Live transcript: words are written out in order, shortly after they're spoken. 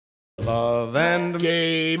Love and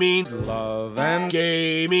gaming, love and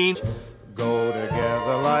gaming go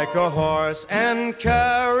together like a horse and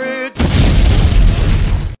carriage.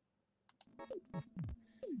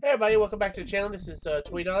 Hey everybody, welcome back to the channel. This is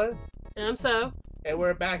Tweedon. And I'm So. And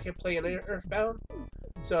we're back and playing Earthbound.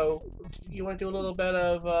 So, you want to do a little bit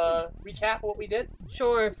of recap of what we did?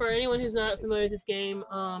 Sure, for anyone who's not familiar with this game,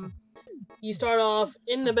 you start off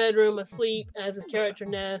in the bedroom asleep as his character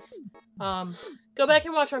Ness. Go back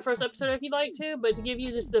and watch our first episode if you'd like to, but to give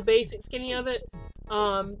you just the basic skinny of it,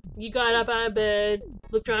 you got up out of bed,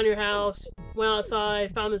 looked around your house, went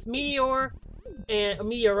outside, found this meteor, and a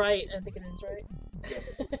meteorite, I think it is, right?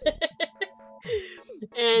 Yes.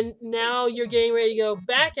 And now you're getting ready to go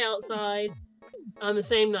back outside on the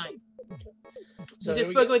same night. So you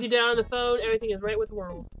just spoke with your dad on the phone, everything is right with the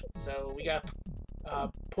world. So we got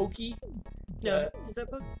Pokey. No, is that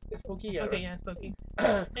Pokey? It's Pokey, yeah. Okay, right? yeah, it's Pokey.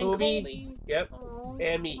 Kobe. Yep. Aww,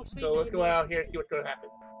 and me. sweet So let's baby. go out here and see what's going to happen.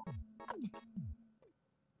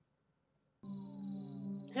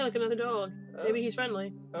 Hey, look, another dog. Oh. Maybe he's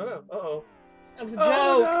friendly. Oh no. Uh-oh. It was a joke.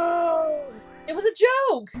 Oh, no! It was a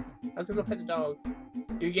joke! I was going to go pet the dog.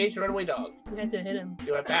 You engaged the runaway dog. You had to hit him.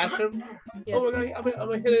 Do I bash him? Yes. Oh my god, I'm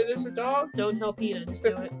gonna hit an innocent dog? Don't tell PETA, just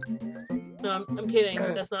do it. No, I'm kidding.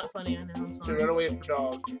 That's not funny, I know. I'm To sorry. run away from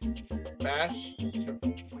dog. Bash.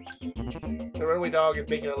 The runaway dog is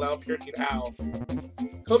making a loud piercing howl.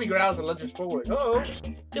 Kobe growls and lunges forward. Uh-oh.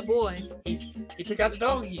 Good boy. He took out the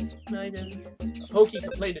doggy. No, he didn't. Pokey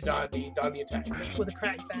complained to Donnie. Donnie attacked. With a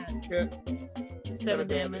cracked bat. Yeah. 7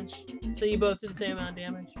 damage. So you both did the same amount of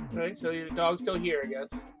damage. Alright, so the dog's still here, I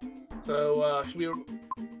guess. So, should we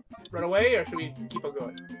run away or should we keep on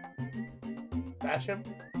going? Bash him?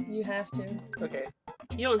 You have to. Okay.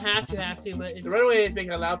 You don't have to, but The it's... runaway is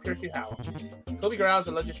making a loud piercing howl. Kobe growls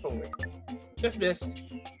and lunges forward. Just missed.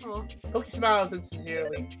 Aw, Pokey smiles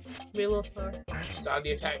insincerely. be a little slower.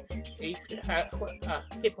 Donnie attacks. 8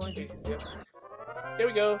 Hit points. aces, yeah. There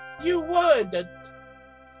we go. You won!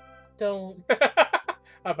 Don't.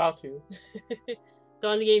 About to.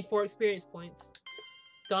 Donnie gained 4 experience points.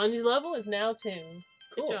 Donnie's level is now 2.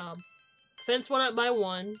 Cool. Good job. Defense went up by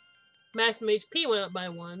 1. Maximum HP went up by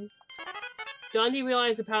 1. Donnie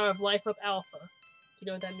realized the power of Life Up Alpha. Do you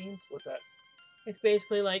know what that means? What's that? It's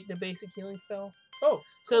basically like the basic healing spell. Oh.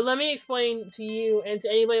 So let me explain to you and to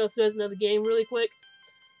anybody else who doesn't know the game really quick.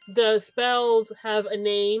 The spells have a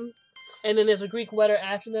name, and then there's a Greek letter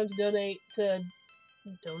after them to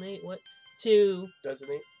donate what? To, Doesn't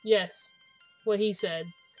it? yes, what he said.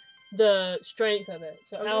 The strength of it.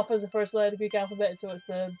 So Okay. Alpha is the first letter of the Greek alphabet, so it's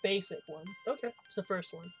the basic one. Okay. It's the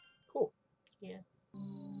first one. Cool. Yeah.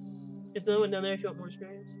 There's another one down there if you want more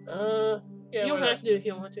experience. Yeah. You don't why have not? to do it if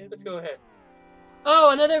you don't want to. Let's go ahead.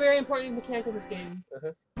 Oh, another very important mechanic of this game.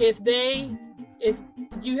 Uh-huh. If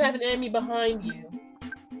you have an enemy behind you,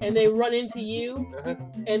 and they run into you, Uh-huh.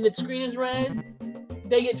 and the screen is red,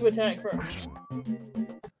 they get to attack first.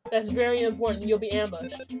 That's very important. You'll be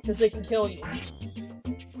ambushed, because they can kill you.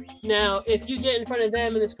 Now, if you get in front of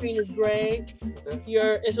them and the screen is gray,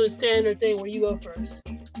 it's a standard thing where you go first.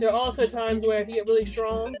 There are also times where if you get really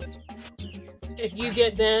strong, if you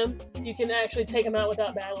get them, you can actually take them out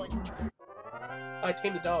without battling. I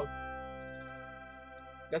tamed the dog.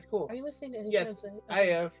 That's cool. Are you listening to anything I'm Yes, saying? I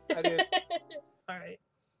am. I did. Alright.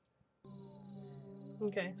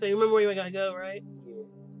 Okay, so you remember where you gotta go, right? Yeah.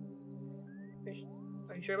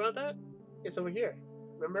 Are you sure about that? It's over here.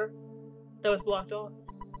 Remember? That was blocked off.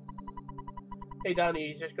 Hey, Donnie,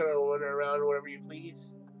 you're just gonna wander around wherever you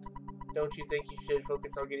please? Don't you think you should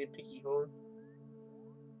focus on getting Picky home?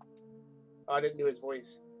 Oh, I didn't do his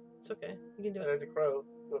voice. It's okay. You can do it. There's a crow.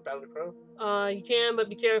 You want to battle the crow? You can, but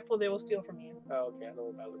be careful, they will steal from you. Oh, okay. I know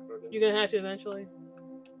what battle the crow does. You're gonna have to eventually.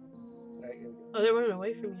 Alright, here we go. Oh, they're running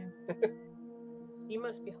away from you. You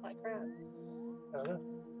must be hot crap. I don't know.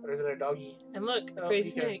 Oh, there's another doggy. And look, a Oh, crazy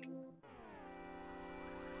okay. snake.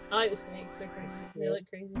 I like the snakes, they're crazy. They Yeah. look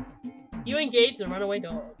crazy. You engage the runaway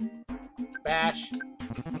dog. Bash.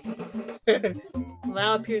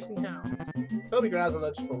 Loud piercing howl. Kobe growls and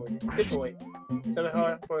lunges forward. Good boy. 7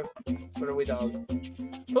 hard horse. Runaway dog.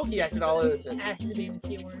 Pokey acted all innocent. Activating the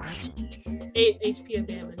keyword. 8 HP of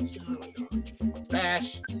damage to the runaway dog.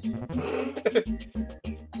 Bash.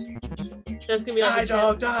 That's gonna be like Die, a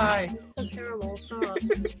dog, die! It's so terrible. Stop.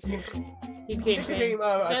 He became tame. Became,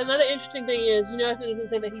 And another interesting thing is, you notice it doesn't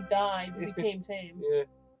say that he died, he became tame. yeah.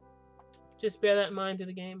 Just bear that in mind through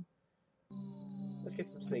the game. Let's get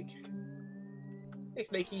some snake. Hey,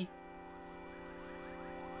 Snakey.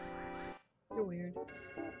 You're weird.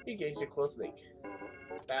 Engage the claw snake.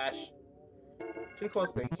 Bash. To the claw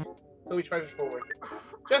snake. Kobe charges forward.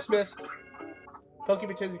 Just missed. Pokey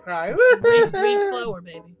pretends to cry. Breathe slower,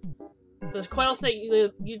 baby. The coil snake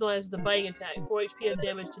utilizes the biting attack. 4 HP of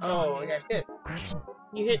damage to Donnie. Oh, I got hit.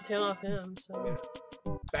 You hit 10 off him, so.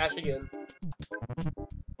 Yeah. Bash again.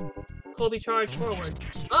 Colby charged forward.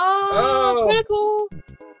 Oh, critical!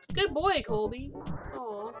 Good boy, Colby.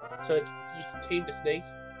 Aw. So you tamed a snake?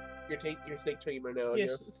 You're snake tamer now, I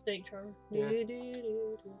Yes, guess. snake charmer. Yeah.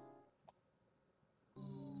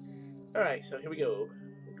 Alright, so here we go.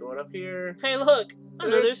 We're going up here. Hey, look!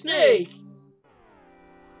 Another There's snake!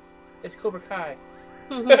 It's Cobra Kai.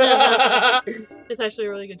 It's actually a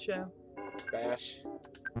really good show. Bash.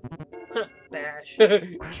 Bash.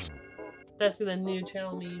 That's the new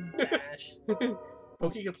channel meme. Bash.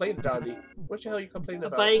 Pokey complained to Donnie. What the hell are you complaining A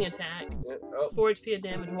about? biting attack. Yeah. Oh. 4 HP of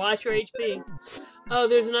damage. Watch your HP. Oh,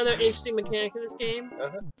 there's another interesting mechanic in this game.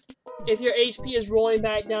 If your HP is rolling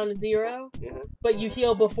back down to 0, but you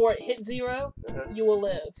heal before it hits 0, you will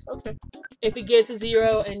live. Okay. If it gets to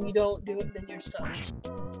 0 and you don't do it, then you're stuck.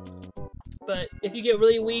 But if you get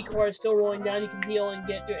really weak or it's still rolling down, you can heal and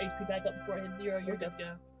get your HP back up before it hits 0. You're good to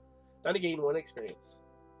go. Donnie gained 1 experience.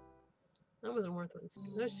 That wasn't worth it.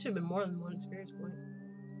 There should have been more than 1 experience point.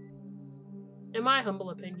 In my humble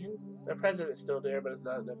opinion. The president's still there, but it's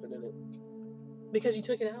not nothing in it. Because you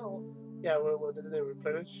took it out. Yeah, well, doesn't it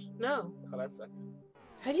replenish? No. Oh, that sucks.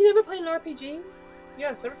 Have you never played an RPG?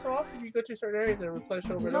 Yes, every so often you go to certain areas and replenish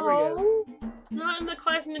over and over again. No. Not in the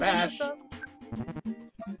Classic Nintendo Bash. stuff.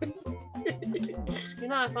 You're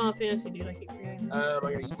not a Final Fantasy dude, I keep forgetting. I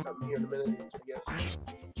gotta eat something here in a minute, I guess.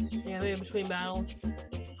 Yeah, maybe between battles.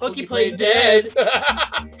 Pokey played dead!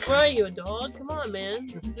 Where are you, a dog? Come on,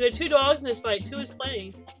 man. There are 2 dogs in this fight. 2 is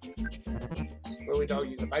plenty. Where we dog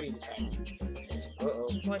use a biting attack. Uh-oh.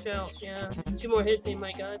 Watch out, yeah. 2 more hits and he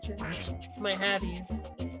might got you. Might have you.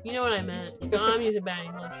 You know what I meant. No, I'm using bad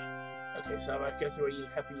English. Okay, so I guess we're eating,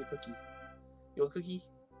 have to eat a cookie. You want a cookie?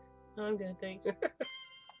 No, I'm good, thanks.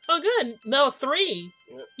 Oh, good. No, 3.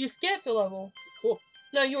 Yeah. You skipped a level. Cool.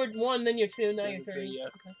 No, you were 1, then you're 2, now you're 3. 3, yeah.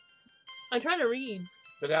 Okay. I'm trying to read.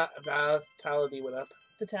 Vitality went up.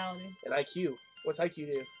 Vitality. And IQ. What's IQ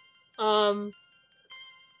do?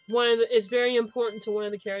 It's very important to one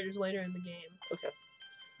of the characters later in the game. Okay.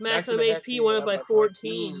 Maximum HP went up by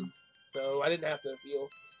 14. So I didn't have to heal.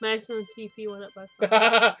 Maximum PP went up by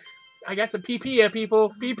 5. I got some PP here,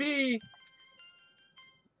 people. PP.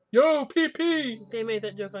 Yo, PP. They made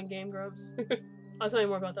that joke on Game Grumps. I'll tell you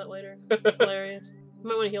more about that later. It's hilarious. You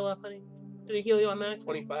might want to heal up, honey. Did it heal you on max?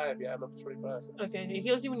 25, yeah, I'm up to 25. Okay, it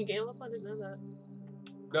heals you when you gain level? I didn't know that.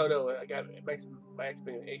 No, I got my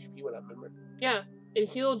HP went up, remember? Yeah, it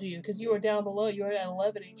healed you because you were down below. You were at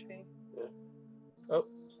 11 HP. Yeah. Oh,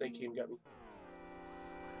 Snake came got me.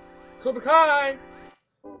 Cobra Kai!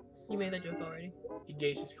 You made that joke already.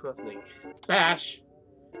 Engage this coil snake. Bash!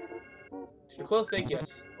 To the coil snake,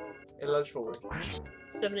 yes. And lunge forward.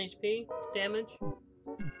 7 HP. Damage.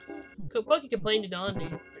 Pokey complained to Dondi.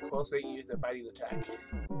 The coil snake used a biting attack.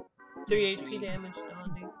 3 HP damage to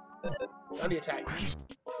Dondi. Dondi attacks.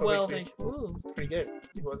 12 HP. Ooh. Pretty good.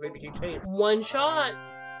 The coil snake became tame. 1 shot.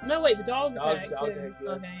 No, wait, the dog attacked too. Attack, yeah.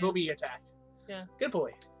 Okay. Kobe attacked. Yeah. Good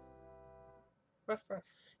boy. Rough.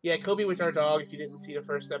 Yeah, Kobe was our dog if you didn't see the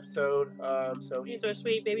first episode. So He's our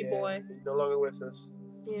sweet baby boy. He's no longer with us.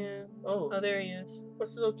 Yeah. Oh. Oh, there he is.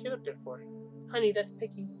 What's the little kid up there for? Honey, that's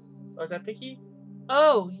Picky. Oh, is that Picky?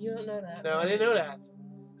 Oh, you don't know that. No, I didn't know that.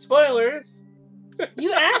 Spoilers!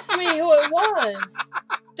 You asked me who it was.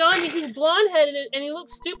 Donnie, he's blonde-headed and he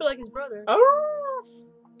looks stupid like his brother. Oh!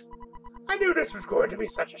 I knew this was going to be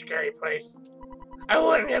such a scary place. I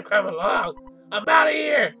wouldn't have come along. I'm out of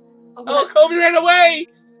here. Oh, Kobe ran away!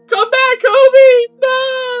 Come back, Kobe!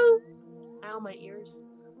 No! Ow, my ears.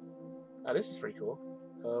 Oh, this is pretty cool.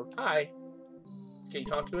 Hi. Can you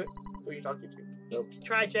talk to it? Who are you talking to? Nope.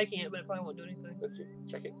 Try checking it, but it probably won't do anything. Let's see.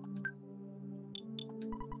 Check it.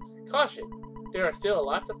 Caution. There are still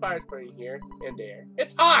lots of fires burning here and there.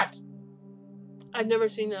 It's hot! I've never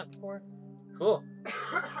seen that before. Cool.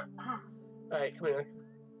 Alright, come here.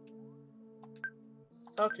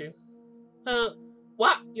 Talk to.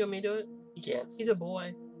 What? You want me to do it? You can't. He's a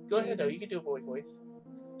boy. Go ahead, though. You can do a boy voice.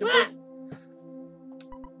 What?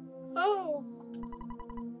 Oh.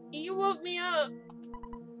 You woke me up.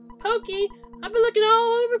 Pokey, I've been looking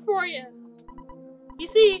all over for you. You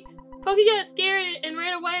see, Pokey got scared and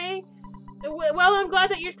ran away. Well, I'm glad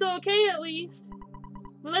that you're still okay at least.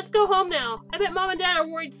 Well, let's go home now. I bet Mom and Dad are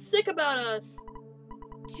worried sick about us.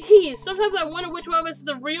 Jeez, sometimes I wonder which one of us is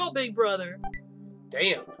the real big brother.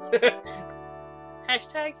 Damn.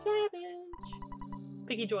 Hashtag savage.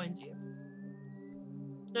 Picky joins you.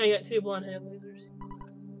 Now you got 2 blonde-headed losers.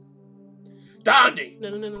 Dondi! No.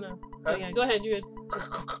 Huh? Oh, yeah, go ahead, you're good.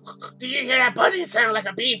 Do you hear that buzzing sound like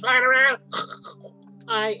a bee flying around?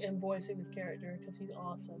 I am voicing this character because he's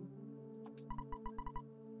awesome.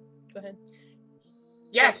 Go ahead.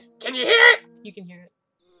 Yes! Can you hear it? You can hear it.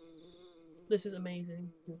 This is amazing.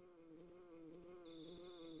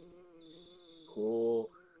 Cool.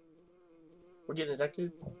 We're getting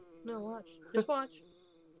abducted? No, watch. Just watch.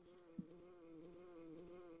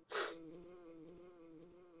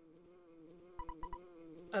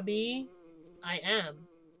 A bee? I am.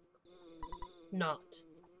 Not.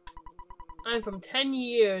 I'm from 10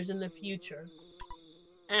 years in the future.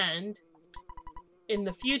 And in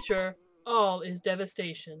the future, all is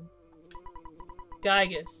devastation.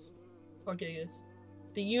 Gygus, or Gigas,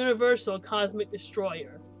 the universal cosmic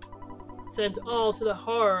destroyer, sends all to the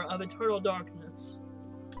horror of eternal darkness.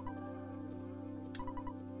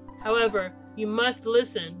 However, you must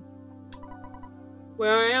listen.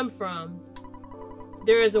 Where I am from,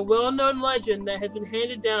 there is a well-known legend that has been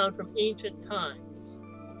handed down from ancient times.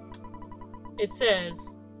 It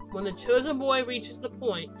says, when the chosen boy reaches the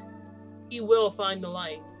point, he will find the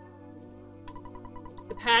light.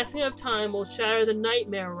 The passing of time will shatter the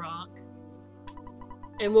nightmare rock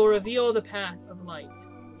and will reveal the path of light.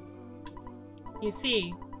 You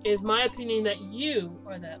see, it is my opinion that you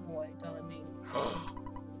are that boy, Dondi.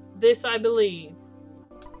 This I believe.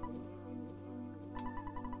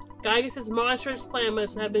 Gygus' monstrous plan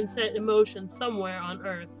must have been set in motion somewhere on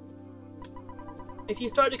Earth. If you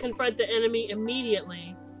start to confront the enemy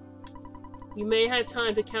immediately, you may have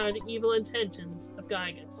time to counter the evil intentions of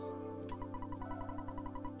Gygus.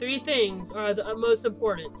 3 things are of the utmost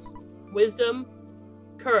importance: wisdom,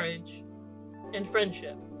 courage, and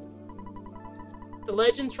friendship. The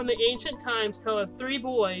legends from the ancient times tell of 3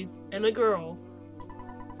 boys and a girl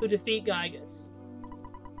who defeat Gygus.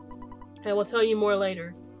 I will tell you more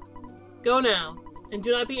later. Go now, and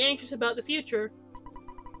do not be anxious about the future.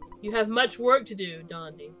 You have much work to do,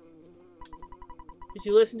 Dondi. Did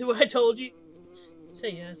you listen to what I told you?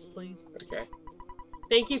 Say yes, please. Okay.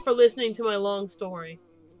 Thank you for listening to my long story.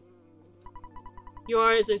 You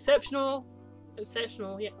are as exceptional as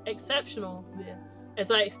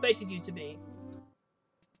I expected you to be.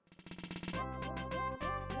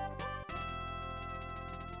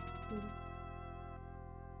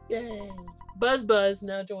 Yay. Buzz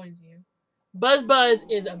now joins you. Buzz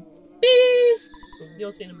is a beast!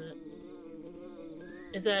 You'll see in a minute.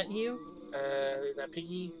 Is that you? Is that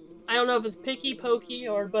Piggy? I don't know if it's Picky, Pokey,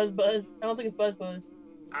 or Buzz. I don't think it's Buzz.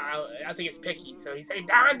 I think it's Picky, so he's saying,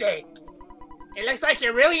 Dondi! It looks like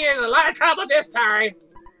you're really in a lot of trouble this time!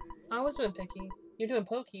 I was doing Picky. You're doing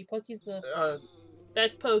Pokey. Pokey's the...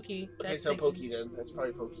 That's Pokey. Okay, That's so Picky. Pokey then. That's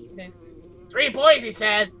probably Pokey. Okay. 3 boys, he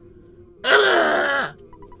said! Ugh!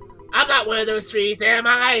 I'm not one of those 3, am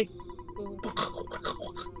I?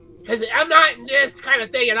 Because I'm not in this kind of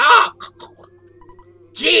thing at all!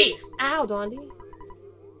 Jeez! Ow, Dondi.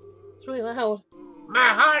 It's really loud. My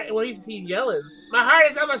heart... Well, he's yelling. My heart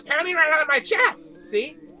is almost pounding right out of my chest!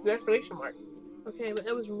 See? The exclamation mark. Okay, but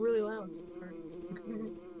that was really loud.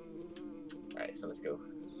 Alright, so let's go.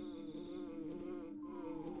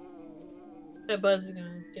 That Buzz is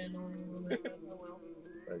gonna get annoying a little bit. Oh well.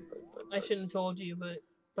 Buzz. I shouldn't have told you, but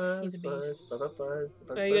he's a beast. Buzz.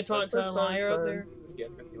 Are you gonna talk to a liar up there? Yeah,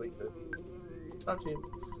 let's go see what he says. Talk to him.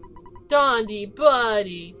 Dondi,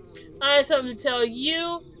 buddy, I have something to tell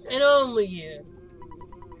you, and only you.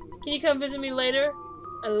 Can you come visit me later?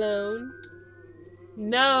 Alone?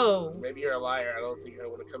 No. Maybe you're a liar. I don't think I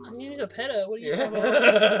want to come. I mean, he's a pedo. What are you talking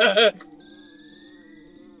about?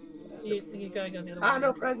 You gotta go the other way.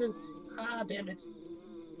 No presents. Damn it.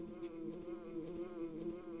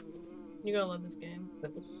 You're gonna love this game.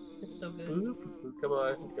 It's so good. Come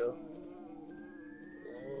on, let's go.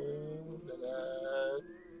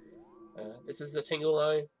 This is the Tango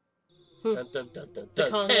line. Dun, dun, dun, dun, The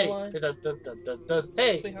dun. Congo Hey! line? Dun, dun, dun, dun, dun.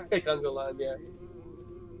 Hey! Sweetheart. Hey, Congo line, yeah.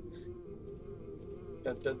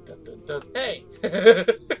 Dun, dun, dun, dun, dun. Hey!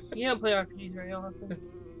 You don't play RPGs very often.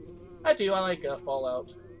 I do. I like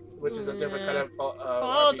Fallout, which is a different kind of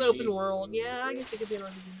Fallout's RPG. open world. Yeah, I guess it could be an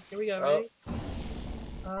RPG. Here we go, right?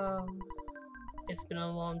 It's been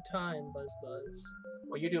a long time, Buzz.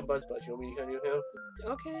 Well, you're doing Buzz. You want me to do him?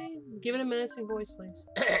 Okay, give it a menacing voice, please.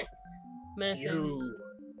 Menacing.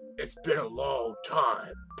 It's been a long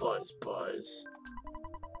time, Buzz.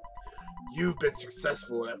 You've been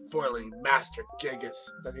successful at foiling Master Gigas.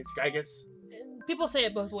 Is that his Gigas? People say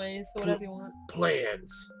it both ways, so whatever you want.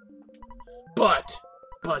 Plans. But,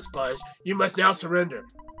 Buzz, you must now surrender.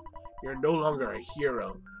 You're no longer a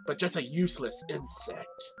hero, but just a useless insect.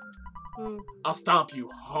 I'll stomp you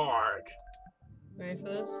hard. Ready for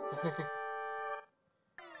this?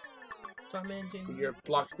 Starman Jr. You're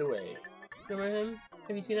blocks away. Remember him?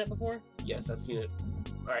 Have you seen that before? Yes, I've seen it.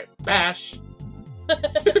 Alright, bash!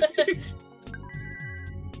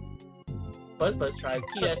 Buzz tried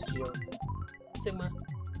PS shield. Sigma.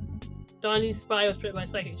 Donnie's body was protected by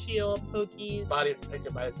Psychic Shield. Pokey's Body was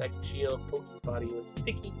protected by the Psychic Shield. Pokey's body was...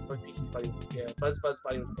 Picky. Picky's body... Yeah, Buzz's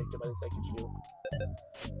body was protected by the Psychic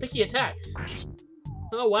Shield. Picky attacks.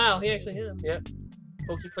 Oh wow, he actually hit him. Yep.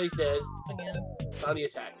 Pokey plays dead. Again. Donnie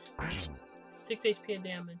attacks. 6 HP of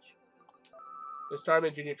damage. The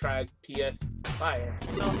Starman Jr. tried PS Fire.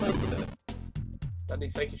 Alpha.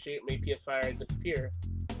 Donnie's Psychic Shield made PS Fire disappear.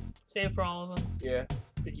 Same for all of them. Yeah.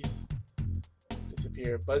 Picky's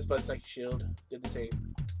disappear. Buzz Psychic Shield did the same.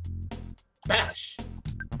 Bash!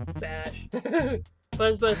 Bash.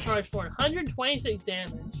 Buzz charged for 126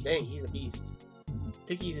 damage. Dang, he's a beast.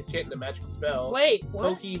 Picky's is chanting a magical spell. Wait, what?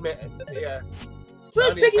 Pokey, yeah. Who's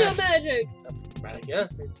Donnie picking up attacks. magic? I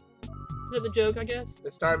guess. Is that the joke, I guess? The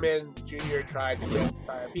Starman Jr. tried PS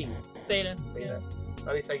Fire B. Beta. Beta.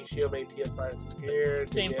 Donnie's Psychic Shield made PS Fire disappear.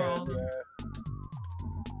 Same for all of them. Yeah.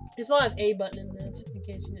 There's a lot of A button in this, in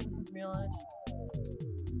case you didn't realize.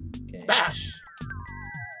 Okay. Bash!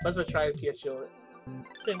 Buzz tried PS Shield.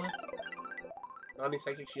 Sigma. Donnie's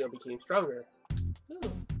Psychic Shield became stronger. Ooh.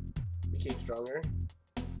 Became stronger.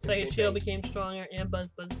 Psychic Same Shield thing. became stronger, and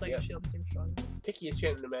Buzz's Psychic Shield became stronger. Picky is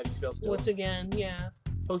chanting a magic spell still. Once again, yeah.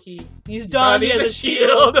 Pokey. Use Donnie as a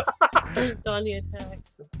shield. Donnie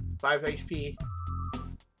attacks. 5 HP.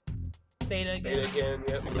 Beta again. Beta again,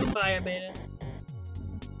 yep. Fire beta.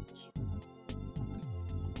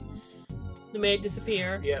 They made it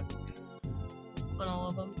disappear Yep. on all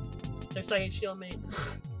of them. Their Psychic Shield made.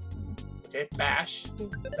 Okay, bash.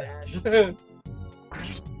 Bash. 81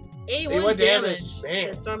 81 damage. Man.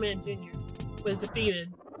 And Starman Jr. was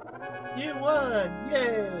defeated. You won!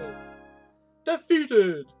 Yay!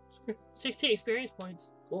 Defeated! 16 experience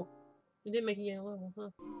points. Cool. We didn't make it gain a level, huh?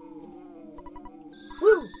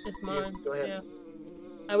 Woo! It's mine. Go ahead. Yeah.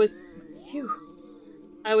 I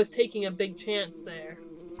was taking a big chance there.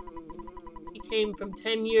 He came from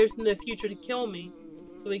 10 years in the future to kill me,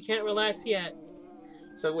 so we can't relax yet.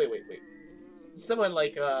 So wait. Someone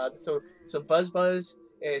like so Buzz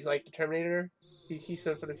is like the Terminator. He's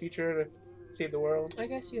sent for the future to save the world. I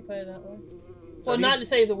guess you could put it that way. So Well, not to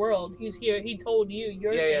save the world. He's here. He told you.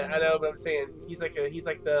 You're Yeah, saving I the know, world. but I'm saying he's like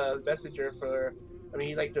the messenger for. I mean,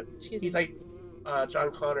 he's like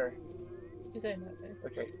John Connor. He's saying that way.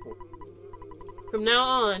 Okay, cool. From now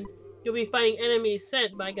on, you'll be fighting enemies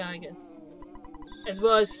sent by Gygus, as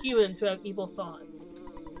well as humans who have evil thoughts.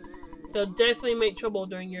 They'll definitely make trouble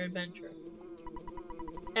during your adventure.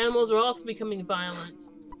 Animals are also becoming violent,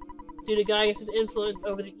 due to Gygus' influence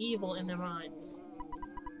over the evil in their minds.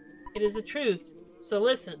 It is the truth, so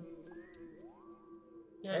listen.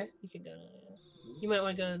 Yeah, Okay. you can go now. Yeah. You might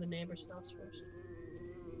want to go to the neighbor's house first.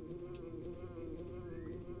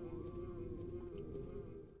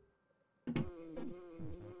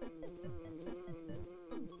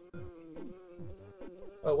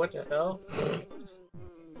 Oh, what the hell?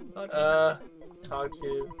 Talk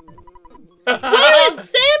to. Where in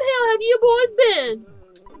Sam Hill have you boys been?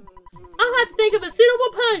 I'll have to think of a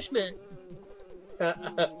suitable punishment.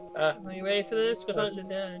 Are you ready for this? Go talk to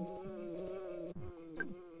Dad.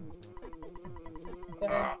 Go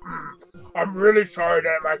ahead. I'm really sorry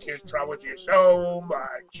that my kids troubled you so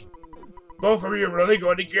much. Both of you are really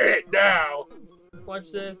going to get it now.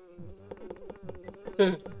 Watch this.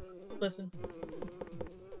 Listen.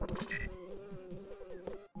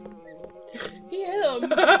 He hit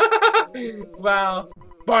him. Wow.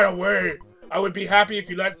 By the way, I would be happy if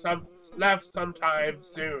you left sometime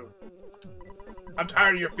soon. I'm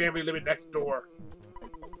tired of your family living next door.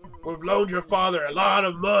 We've loaned your father a lot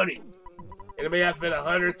of money, and it may have been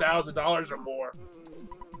 $100,000 or more.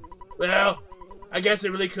 Well, I guess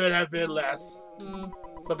it really could have been less.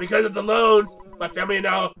 But because of the loans, my family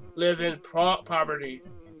now live in poverty.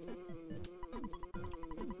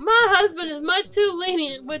 My husband is much too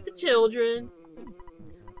lenient with the children.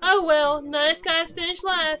 Oh well, nice guys finish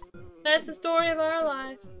last. That's the story of our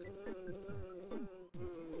life.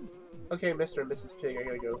 Okay, Mr. and Mrs. Pig, I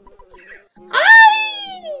gotta go.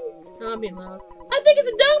 I'm being loud. I think it's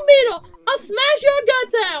a dung beetle. I'll smash your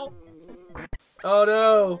guts out. Oh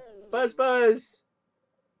no! Buzz!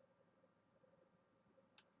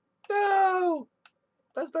 No!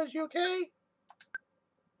 Buzz, you okay?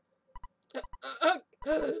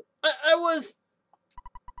 I was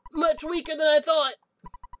much weaker than I thought.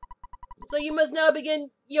 So you must now begin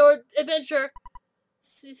your adventure.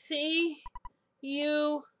 See?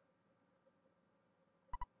 You...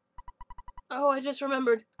 Oh, I just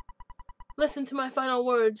remembered. Listen to my final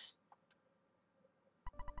words.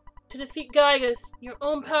 To defeat Gygus, your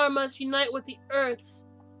own power must unite with the Earth's.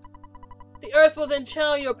 The Earth will then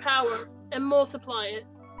channel your power and multiply it.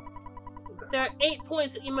 There are 8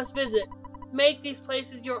 points that you must visit. Make these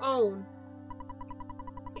places your own.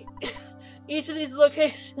 Each of these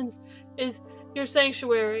locations is your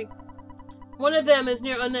sanctuary. One of them is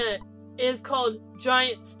near Annette. It is called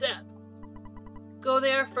Giant Step. Go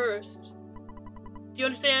there first. Do you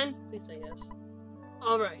understand? Please say yes.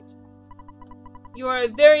 Alright. You are a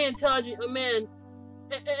very intelligent young man.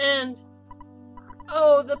 And...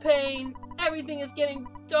 oh, the pain. Everything is getting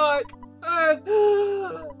dark.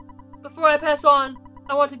 Before I pass on,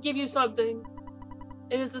 I want to give you something.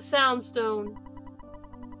 It is the Sound Stone.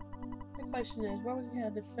 The question is, where was he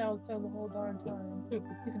had this Sound Stone the whole darn time?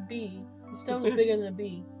 He's a bee. The stone is bigger than a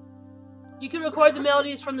bee. You can record the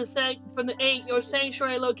melodies from the 8 your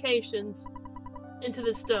sanctuary locations into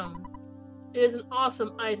the stone. It is an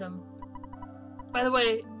awesome item. By the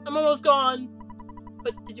way, I'm almost gone.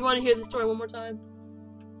 But did you want to hear the story one more time?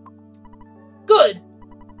 Good!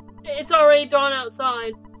 It's already dawn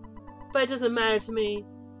outside. But it doesn't matter to me.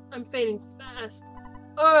 I'm fading fast.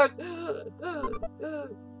 Arg!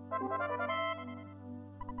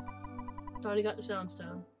 Thought he got the Sound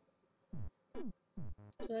Stone.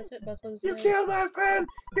 So that's it. That's what You killed my friend!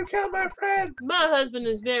 You killed my friend! My husband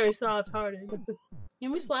is very soft-hearted.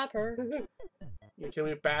 Can we slap her? Can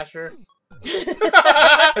we bash her?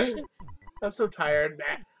 I'm so tired.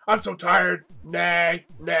 Nag. I'm so tired. Nag,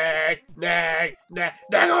 nag, nag, nag,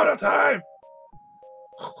 nag all the time.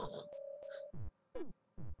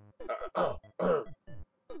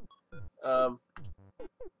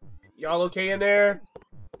 Y'all okay in there?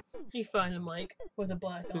 You find him like with a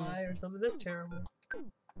black eye or something. That's terrible.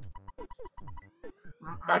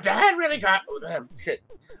 My dad really got shit.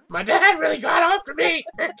 My dad really got after me.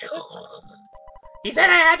 He said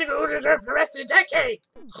I had to go to dessert for the rest of the decade.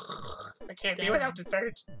 I can't be without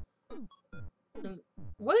dessert.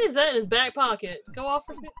 What is that in his back pocket? Go off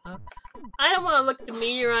for a I don't want to look at the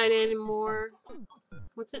meteorite anymore.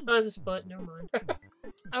 What's it? Oh, it's his foot. Never mind.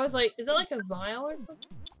 I was like, is that like a vial or something?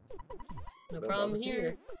 No problem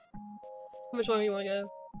here. How much longer do you want to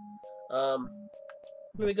go?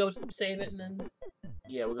 Maybe go save it and then.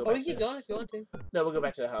 Yeah, we'll go. Or we keep going if you want to. No, we'll go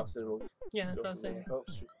back to the house and we'll. Yeah, that's what I was saying. Oh,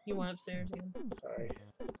 shoot. You went upstairs again. Sorry.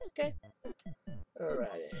 It's okay.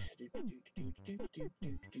 Alright.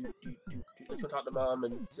 Let's go talk to mom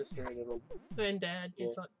and sister and then we'll. And dad. Yeah.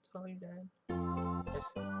 You call your dad.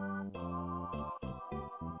 Yes.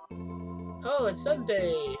 Oh, it's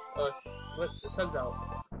Sunday. Oh, what? The sun's out.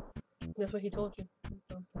 That's what he told you.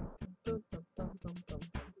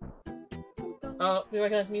 Oh. You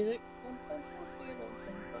recognize music?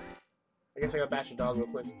 I guess I gotta bash a dog real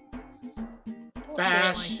quick. Don't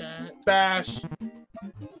Bash. say it like that. Bash.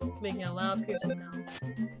 Making a loud piercing noise.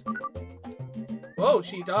 Whoa,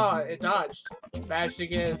 it dodged. Bashed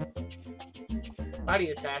again. Body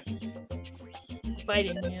attack.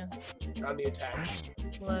 Biting, yeah. On the attacks.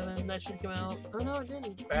 11, that should come out. Oh no, it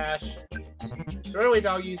didn't. Bash. Runaway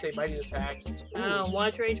dog used a biting attack. Oh,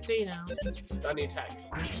 watch your HP now. On the attacks.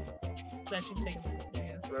 That should take him. There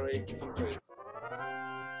you go. Runaway.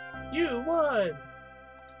 You won!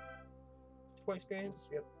 4 experience?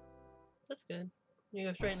 Yep. That's good. You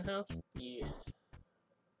go straight in the house? Yeah.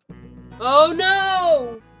 Oh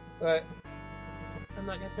no! What? I'm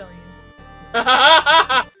not gonna tell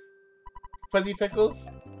you. Fuzzy pickles?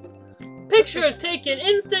 Pictures taken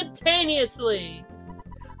instantaneously!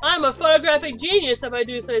 I'm a photographic genius if I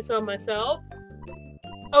do say so myself.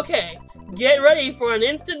 Okay, get ready for an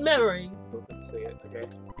instant memory. Let's see it, okay.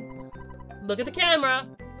 Look at the camera.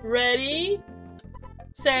 Ready?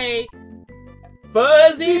 Say,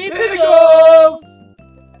 Fuzzy Pickles!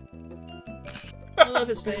 I love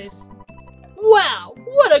his face. Wow,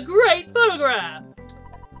 what a great photograph!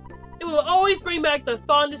 It will always bring back the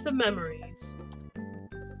fondest of memories.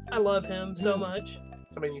 I love him so much.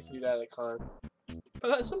 Somebody needs to do that at a con.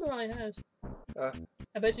 Something probably has.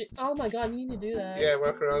 I bet you. Oh my god, you need to do that. Yeah,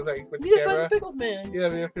 walk around like with You the need a camera. Fuzzy Pickles man. Yeah,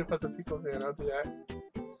 me a Fuzzy Pickles man. I'll do that.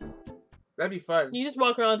 That'd be fun. You just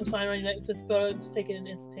walk around with a sign on your neck that says photos taken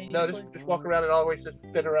instantaneously. No, just walk around and always just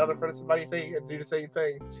spin around in front of somebody so you can do the same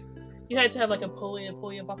thing. You had to have like a pulley to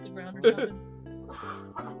pull you up off the ground or something.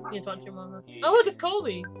 You can talk to your mama. Oh look, it's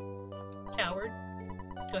Colby. Coward.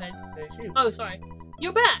 Go ahead. Hey, shoot. Oh, sorry.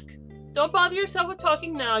 You're back. Don't bother yourself with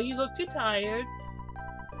talking now. You look too tired.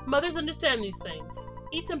 Mothers understand these things.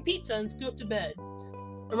 Eat some pizza and scoot up to bed.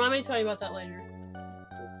 Remind me to tell you about that later.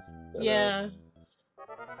 Yeah.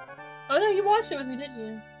 Oh no, you watched it with me, didn't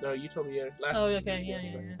you? No, you told me last. Oh, okay.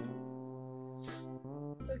 Yeah.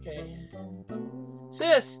 Okay.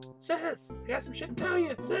 Sis, I got some shit to tell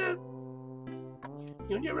you, sis.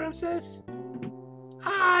 You in your room, sis?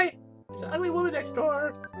 Hi, it's the ugly woman next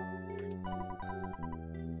door.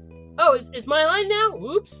 Oh, it's my line now?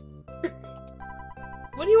 Oops.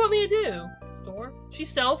 What do you want me to do? Store? She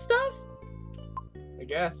sells stuff? I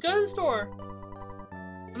guess. Go to the store.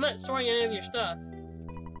 I'm not storing any of your stuff.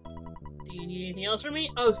 Do you need anything else from me?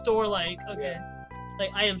 Oh, store, like, okay. Yeah.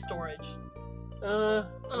 Like item storage.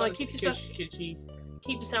 Keep your stuff.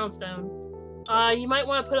 Keep the soundstone. You might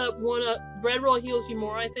want to put up one up. Bread roll heals you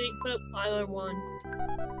more, I think. Put up either one.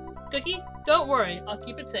 Cookie? Don't worry, I'll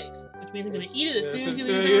keep it safe. Which means I'm gonna eat it as soon as you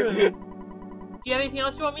leave the room. Do you have anything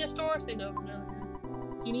else you want me to store? Say no for now.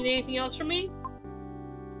 Do you need anything else from me?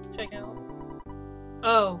 Check out.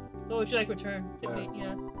 Oh, what would you like return? Hit B,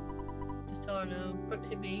 yeah. Just tell her no.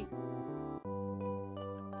 Hit B.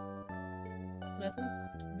 Nothing?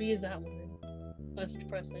 B is that one. That's what you're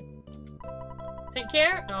pressing. Take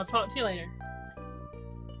care, and I'll talk to you later.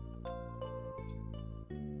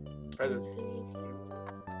 Presents.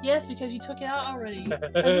 Yes, because you took it out already.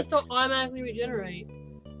 Presents don't automatically regenerate.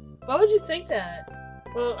 Why would you think that?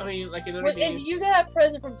 Well, I mean, like in other games... If you got a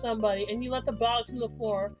present from somebody and you left the box on the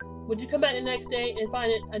floor, would you come back the next day and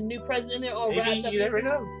find a new present in there all wrapped up? Maybe, you never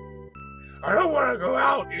know. I don't want to go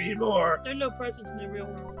out anymore. There are no presents in the real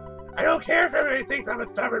world. I don't care if everybody thinks I'm a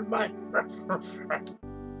stubborn mutt.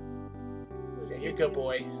 Yeah, you're a good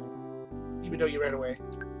boy. Even though you ran away.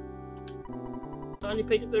 Donnie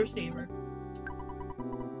picked up the receiver.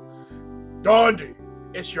 Dondi,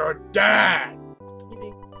 it's your dad.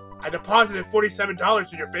 Easy. I deposited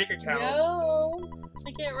 $47 in your bank account. No,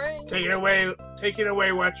 I can't ring. Taking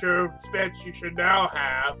away what you've spent, you should now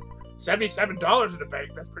have $77 in the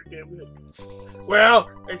bank. That's pretty damn good. Well,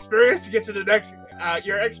 experience to get to the next,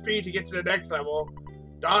 your XP to get to the next level.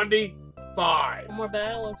 Dondi, 5. One more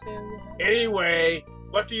battle or two. Anyway,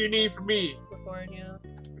 what do you need from me? Record, yeah.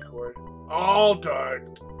 Record. All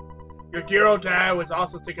done. Your dear old dad was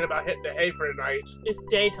also thinking about hitting the hay for the night. It's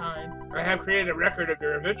daytime. I have created a record of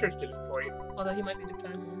your adventures to this point. Although he might be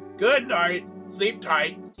daytime. Good night. Sleep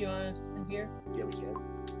tight. Do you want us in here? Yeah, we can.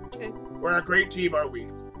 Okay. We're a great team, aren't we?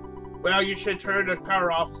 Well, you should turn the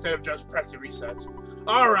power off instead of just pressing reset.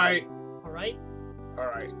 Alright. Alright?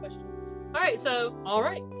 Alright. Alright, so,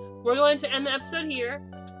 alright. We're going to end the episode here.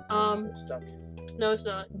 It's stuck. No, it's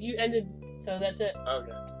not. You ended, so that's it.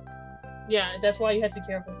 Okay. Yeah, that's why you have to be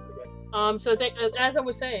careful. Okay. So as I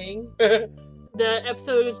was saying, the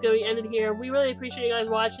episode is going to be ended here. We really appreciate you guys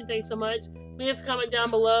watching. Thanks so much. Leave us a comment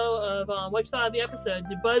down below of what you thought of the episode.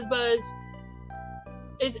 Did Buzz?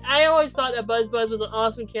 I always thought that Buzz was an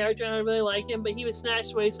awesome character and I really like him, but he was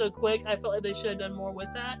snatched away so quick. I felt like they should have done more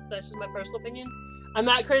with that. That's just my personal opinion. I'm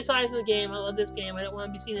not criticizing the game. I love this game. I don't want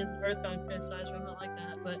to be seen as an Earthbound criticizer. I'm not like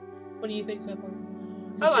that. But what do you think so far?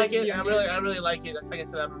 I like it. I really like it. That's like I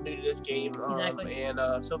said, I'm new to this game. Exactly. And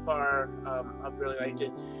so far, I've really liked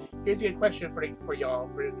it. Here's a good question for y'all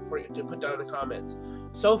to put down in the comments.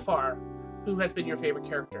 So far, who has been your favorite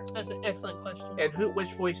character? That's an excellent question. And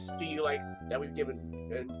which voice do you like that we've given?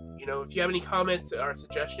 And if you have any comments or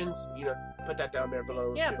suggestions, put that down there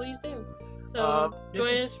below. Yeah, too. please do. So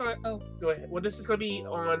join us for Go ahead. Well, this is gonna be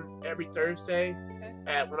on every Thursday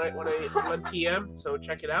at 1 p.m. So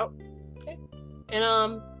check it out. Okay.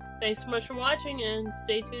 And thanks so much for watching, and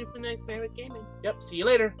stay tuned for the next Marriott Gaming. Yep. See you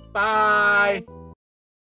later. Bye.